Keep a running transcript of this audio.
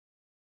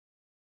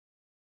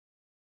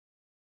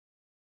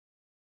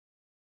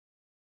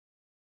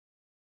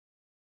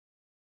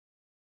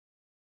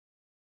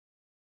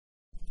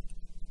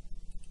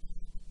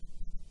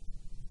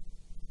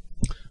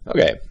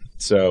Okay,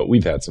 so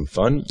we've had some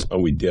fun.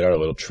 We did our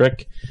little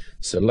trick.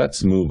 So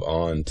let's move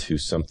on to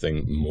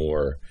something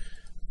more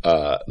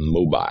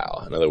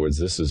mobile. In other words,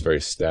 this is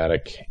very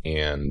static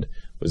and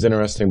was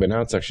interesting, but now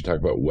let's actually talk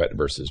about wet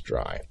versus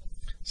dry.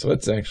 So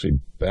let's actually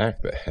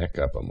back the heck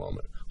up a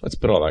moment. Let's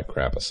put all that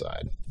crap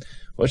aside.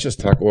 Let's just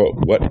talk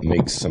about what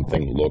makes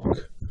something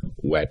look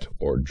wet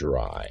or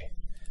dry.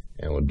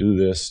 And we'll do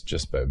this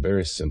just by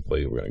very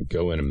simply, we're going to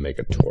go in and make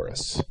a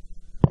torus.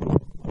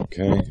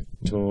 Okay,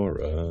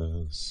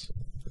 torus.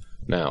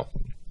 Now,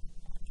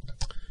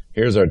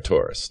 here's our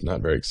torus.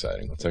 Not very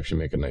exciting. Let's actually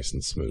make it nice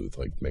and smooth,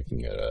 like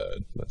making it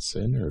a, let's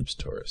say, an herbs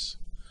torus.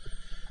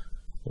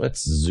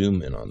 Let's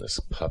zoom in on this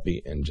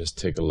puppy and just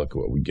take a look at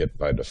what we get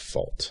by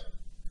default.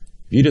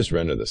 If you just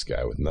render this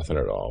guy with nothing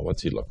at all,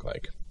 what's he look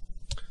like?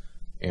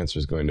 Answer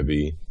is going to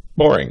be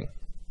boring.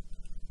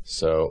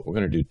 So we're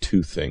going to do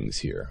two things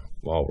here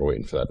while we're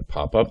waiting for that to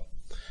pop up.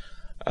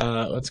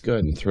 Let's go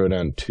ahead and throw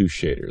down two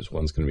shaders.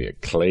 One's going to be a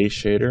clay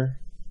shader.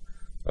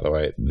 By the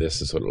way,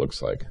 this is what it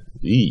looks like.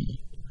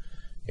 Eee.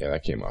 Yeah,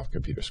 that came off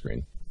computer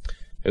screen.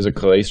 Here's a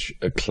clay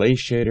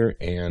shader,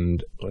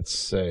 and let's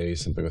say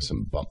something with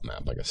some bump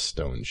map, like a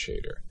stone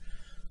shader.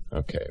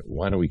 Okay,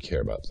 why do we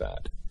care about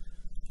that?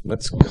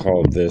 Let's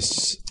call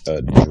this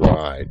a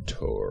dry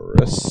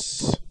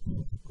torus,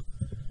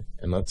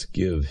 and let's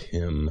give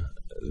him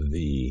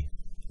the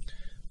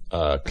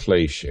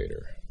clay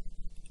shader.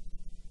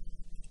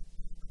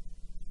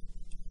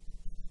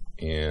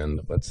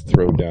 And let's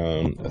throw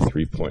down a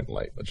 3-point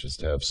light. Let's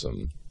just have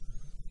some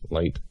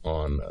light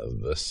on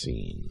the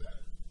scene.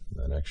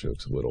 That actually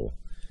looks a little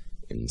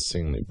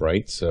insanely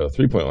bright. So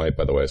 3-point light,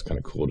 by the way, is kind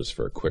of cool just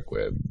for a quick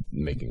way of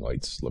making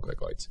lights look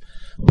like lights.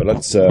 But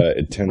let's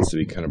it tends to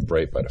be kind of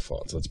bright by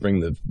default. So let's bring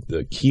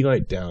the key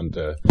light down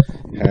to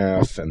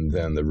half, and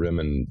then the rim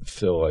and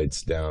fill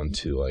lights down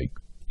to, like,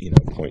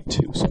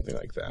 0.2, something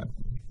like that.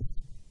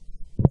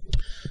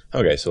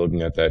 Okay, so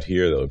looking at that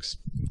here, that looks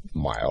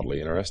mildly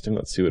interesting.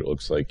 Let's see what it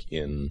looks like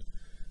in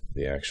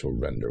the actual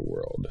render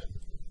world.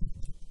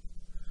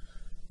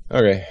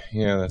 Okay,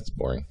 yeah, that's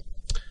boring.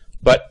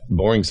 But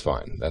boring's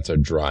fine. That's our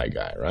dry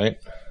guy, right?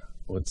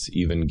 Let's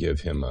even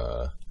give him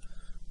a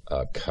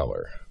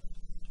color.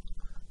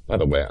 By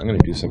the way, I'm going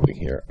to do something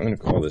here. I'm going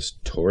to call this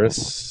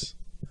torus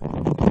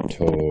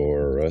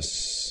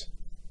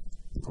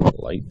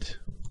light.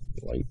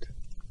 And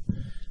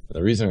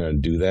the reason I'm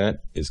going to do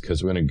that is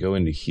because we're going to go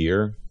into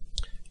here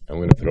and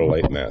we're going to put a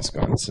light mask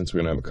on. Since we're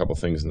going to have a couple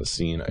things in the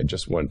scene, I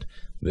just want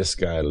this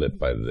guy lit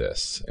by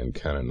this and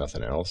kind of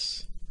nothing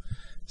else.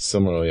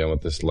 Similarly, I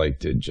want this light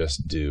to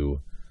just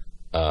do,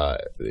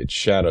 its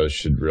shadows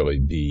should really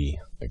be,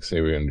 like,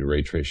 say we're going to do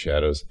ray trace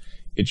shadows,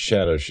 its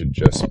shadows should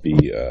just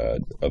be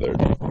other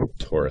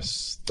torus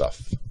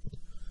stuff.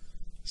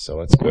 So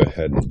let's go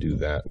ahead and do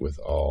that with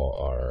all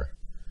our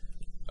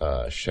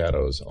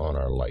shadows on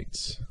our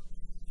lights.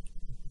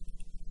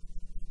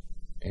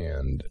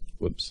 And,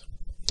 whoops.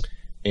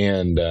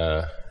 And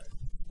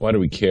why do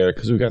we care?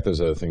 Because we've got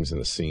those other things in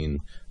the scene,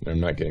 and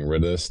I'm not getting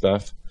rid of this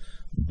stuff,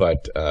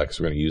 but because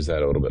we're going to use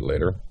that a little bit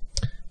later.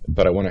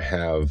 But I want to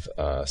have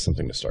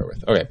something to start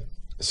with. Okay,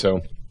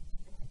 so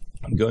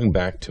going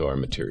back to our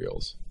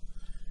materials,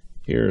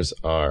 here's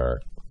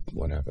our,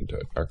 what happened to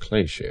it? Our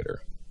clay shader.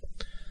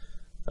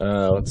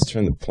 Let's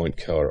turn the point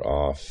color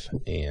off,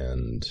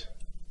 and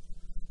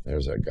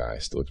there's our guy.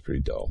 Still looks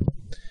pretty dull.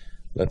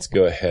 Let's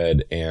go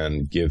ahead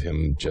and give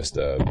him just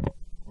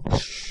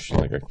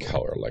like a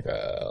color, like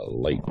a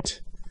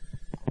light,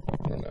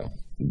 I don't know,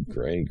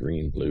 gray,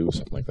 green, blue,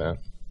 something like that.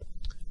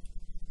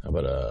 How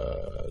about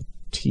a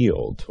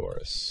teal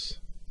torus?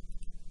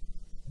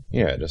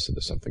 Yeah, just so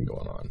there's something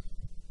going on.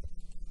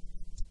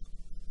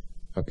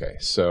 Okay,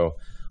 so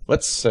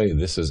let's say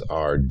this is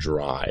our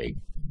dry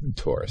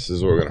torus. This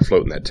is where we're going to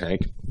float in that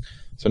tank.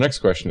 So next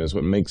question is,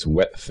 what makes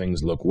wet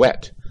things look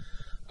wet?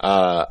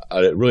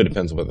 It really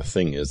depends on what the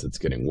thing is that's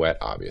getting wet,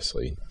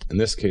 obviously. In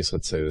this case,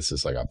 let's say this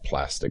is like a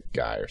plastic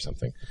guy or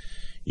something.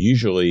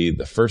 Usually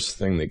the first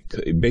thing that,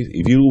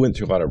 if you went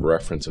through a lot of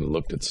reference and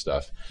looked at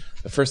stuff,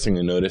 the first thing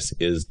you notice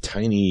is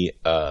tiny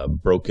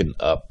broken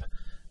up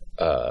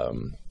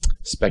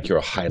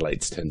specular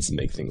highlights tends to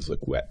make things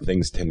look wet.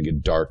 Things tend to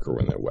get darker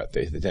when they're wet.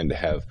 They tend to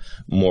have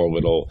more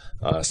little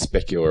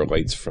specular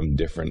lights from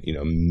different,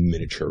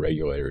 miniature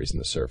regulators in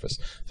the surface.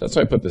 So that's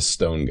why I put this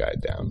stone guy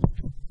down.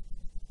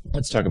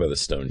 Let's talk about the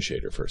stone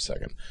shader for a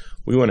second.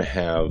 We want to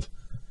have,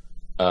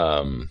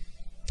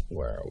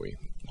 where are we?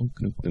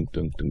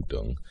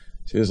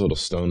 See this little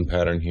stone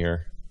pattern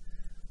here?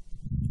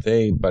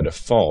 They, by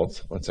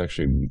default, let's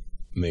actually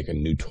make a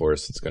new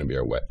torus that's going to be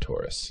our wet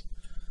torus.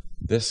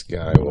 This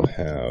guy will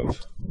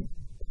have,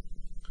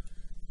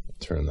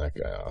 turn that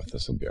guy off.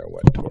 This will be our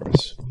wet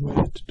torus.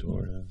 Wet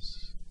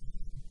torus.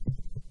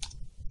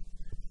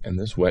 And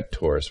this wet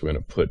torus we're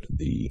going to put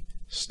the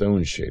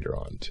stone shader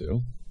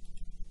onto.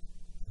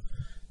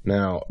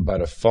 Now, by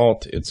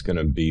default, it's going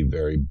to be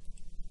very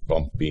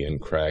bumpy and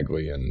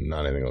craggly, and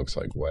not anything looks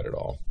like wet at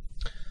all.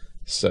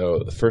 So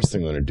the first thing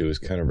I'm going to do is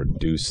kind of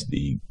reduce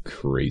the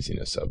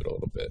craziness of it a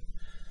little bit.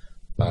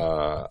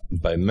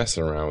 by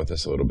messing around with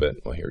this a little bit.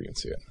 Well, here you can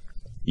see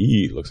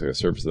it. Looks like the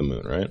surface of the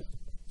moon, right?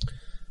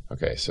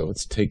 Okay, so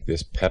let's take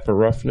this pepper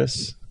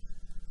roughness,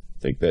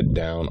 take that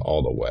down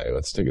all the way.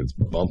 Let's take its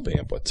bump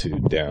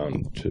amplitude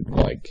down to,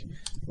 like,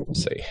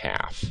 say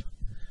half.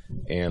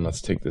 And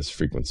let's take this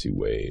frequency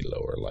way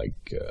lower,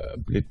 like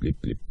blip,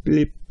 blip, blip,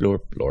 blip,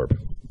 blorp, blorp,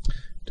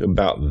 to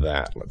about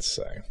that, let's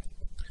say.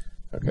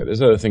 Okay,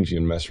 there's other things you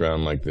can mess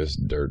around, like this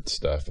dirt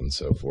stuff and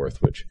so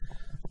forth, which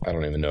I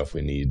don't even know if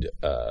we need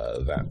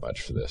that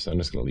much for this. I'm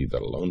just going to leave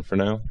that alone for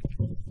now.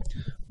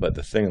 But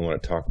the thing I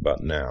want to talk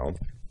about now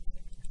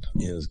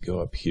is go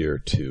up here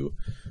to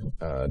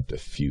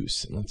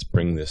diffuse, and let's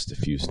bring this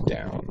diffuse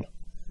down,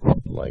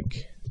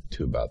 like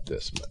to about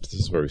this much. This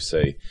is where we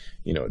say,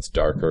 you know, it's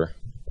darker.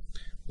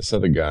 This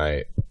other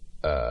guy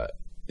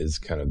is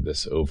kind of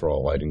this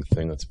overall lighting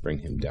thing. Let's bring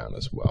him down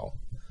as well.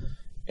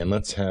 And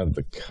let's have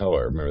the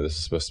color. Remember, this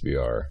is supposed to be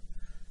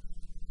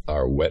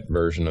our wet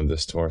version of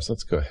this torus.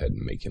 Let's go ahead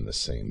and make him the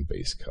same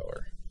base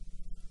color.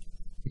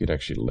 You could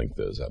actually link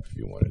those up if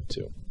you wanted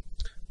to.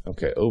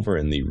 Okay, over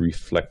in the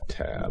Reflect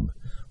tab,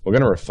 we're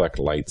going to reflect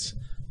lights,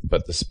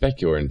 but the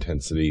specular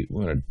intensity,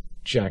 we want to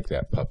jack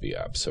that puppy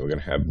up. So we're going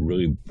to have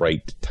really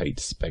bright, tight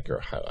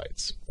specular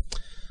highlights.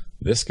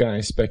 This guy,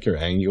 specular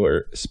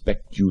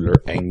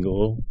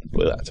angle,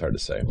 well, that's hard to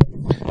say.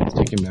 Let's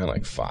take him down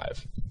like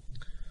 5.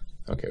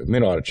 Okay, we've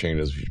made a lot of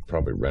changes. We should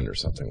probably render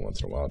something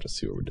once in a while just to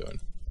see what we're doing.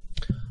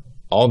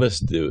 All this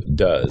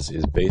does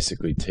is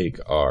basically take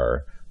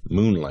our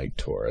moonlight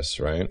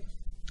torus, right?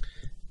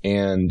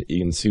 And you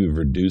can see we've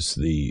reduced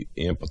the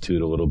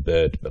amplitude a little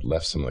bit, but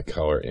left some of the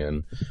color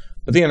in.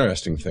 But the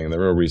interesting thing, the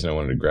real reason I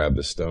wanted to grab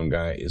this stone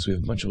guy, is we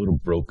have a bunch of little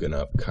broken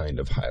up kind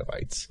of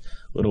highlights,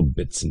 little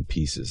bits and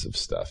pieces of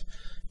stuff.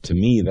 To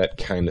me, that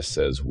kind of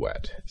says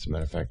wet. As a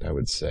matter of fact, I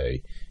would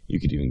say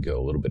you could even go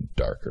a little bit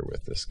darker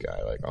with this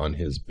guy, like on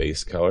his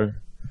base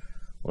color.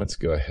 Let's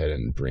go ahead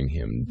and bring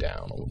him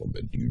down a little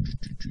bit.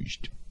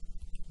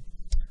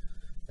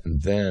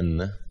 And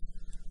then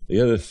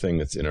the other thing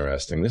that's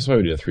interesting, this is why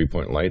we do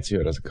 3-point lights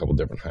here. It has a couple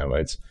different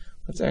highlights.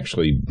 Let's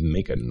actually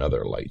make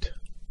another light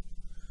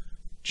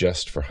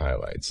just for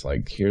highlights.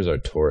 Like, here's our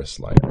torus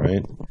light,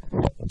 right?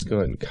 Let's go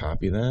ahead and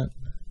copy that.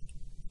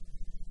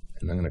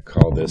 And I'm going to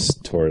call this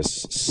torus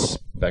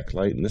spec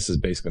light. And this is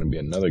basically going to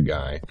be another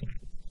guy,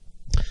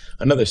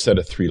 another set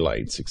of 3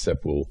 lights,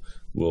 except we'll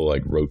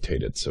like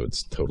rotate it so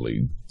it's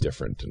totally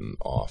different and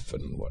off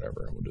and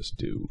whatever. We'll just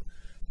do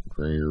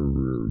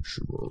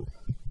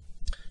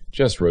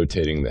just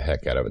rotating the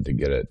heck out of it to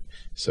get it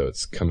so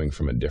it's coming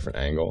from a different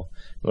angle.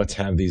 Let's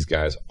have these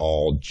guys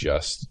all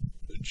just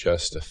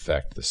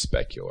affect the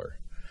specular.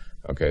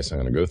 Okay, so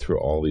I'm going to go through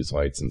all these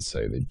lights and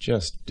say they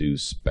just do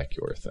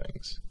specular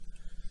things.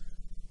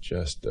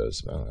 Just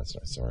does. Oh, that's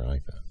nice. Sorry, I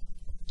like that.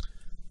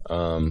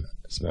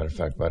 As a matter of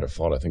fact, by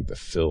default, I think the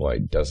fill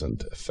light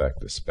doesn't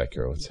affect the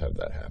specular. Let's have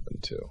that happen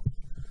too.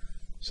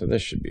 So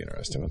this should be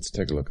interesting. Let's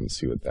take a look and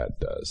see what that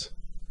does.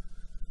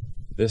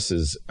 This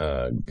is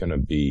going to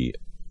be,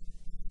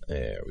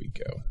 there we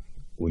go.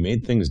 We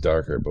made things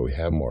darker, but we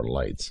have more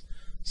lights.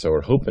 So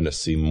we're hoping to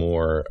see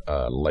more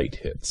light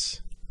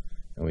hits.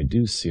 And we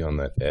do see on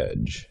that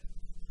edge.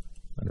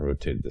 I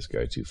rotated this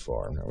guy too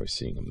far. Now we're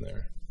seeing him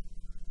there.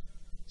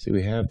 See,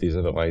 we have these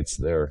other lights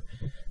there.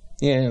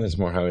 Yeah, there's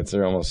more highlights.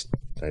 They're almost,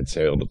 I'd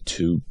say, a little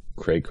too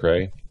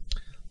cray-cray.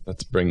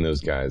 Let's bring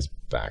those guys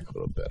back a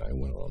little bit. I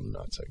went a little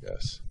nuts, I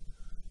guess.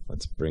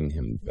 Let's bring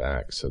him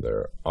back so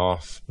they're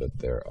off, but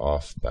they're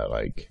off by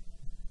like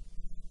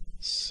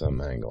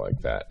some angle like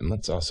that. And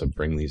let's also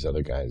bring these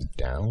other guys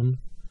down.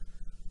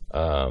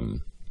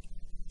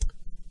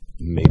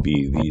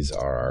 Maybe these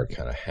are our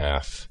kind of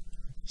half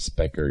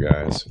specker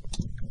guys.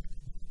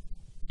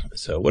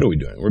 So what are we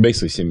doing? We're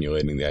basically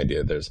simulating the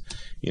idea there's,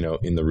 you know,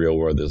 in the real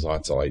world, there's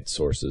lots of light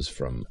sources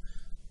from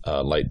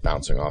light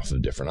bouncing off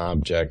of different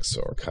objects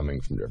or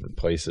coming from different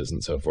places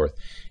and so forth.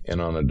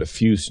 And on a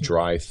diffuse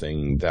dry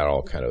thing, that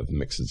all kind of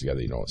mixes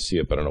together. You don't see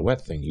it, but on a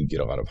wet thing, you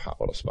get a lot of hot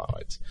little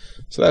spotlights.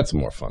 So that's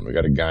more fun. We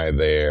got a guy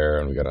there,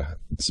 and we got a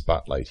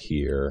spotlight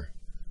here.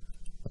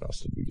 What else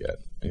did we get?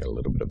 We got a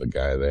little bit of a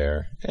guy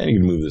there, and you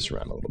can move this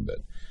around a little bit.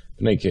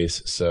 In any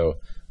case, so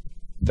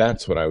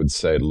that's what I would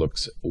say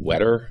looks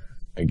wetter.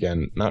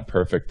 Again, not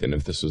perfect, and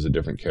if this was a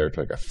different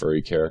character, like a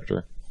furry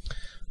character,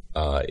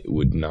 it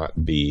would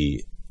not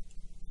be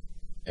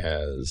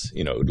as,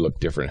 you know, it would look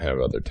different, have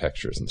other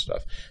textures and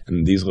stuff.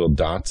 And these little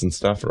dots and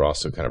stuff are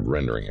also kind of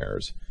rendering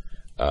errors,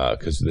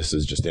 because this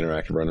is just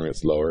interactive rendering.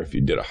 It's lower. If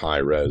you did a high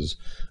res,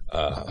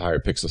 higher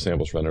pixel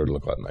samples render, it would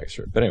look a lot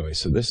nicer. But anyway,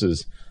 so this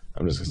is,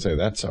 I'm just going to say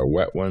that's our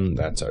wet one,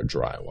 that's our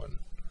dry one.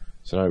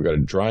 So now we've got a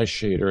dry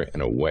shader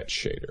and a wet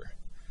shader.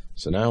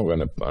 So now we're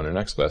going to, on our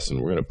next lesson,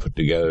 we're going to put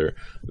together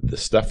the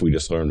stuff we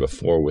just learned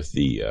before with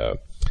the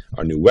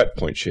our new wet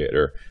point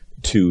shader,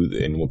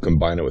 and we'll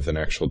combine it with an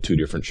actual 2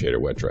 different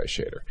shader, wet dry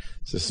shader.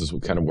 So this is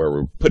kind of where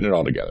we're putting it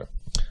all together.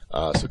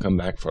 So come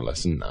back for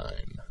lesson 9.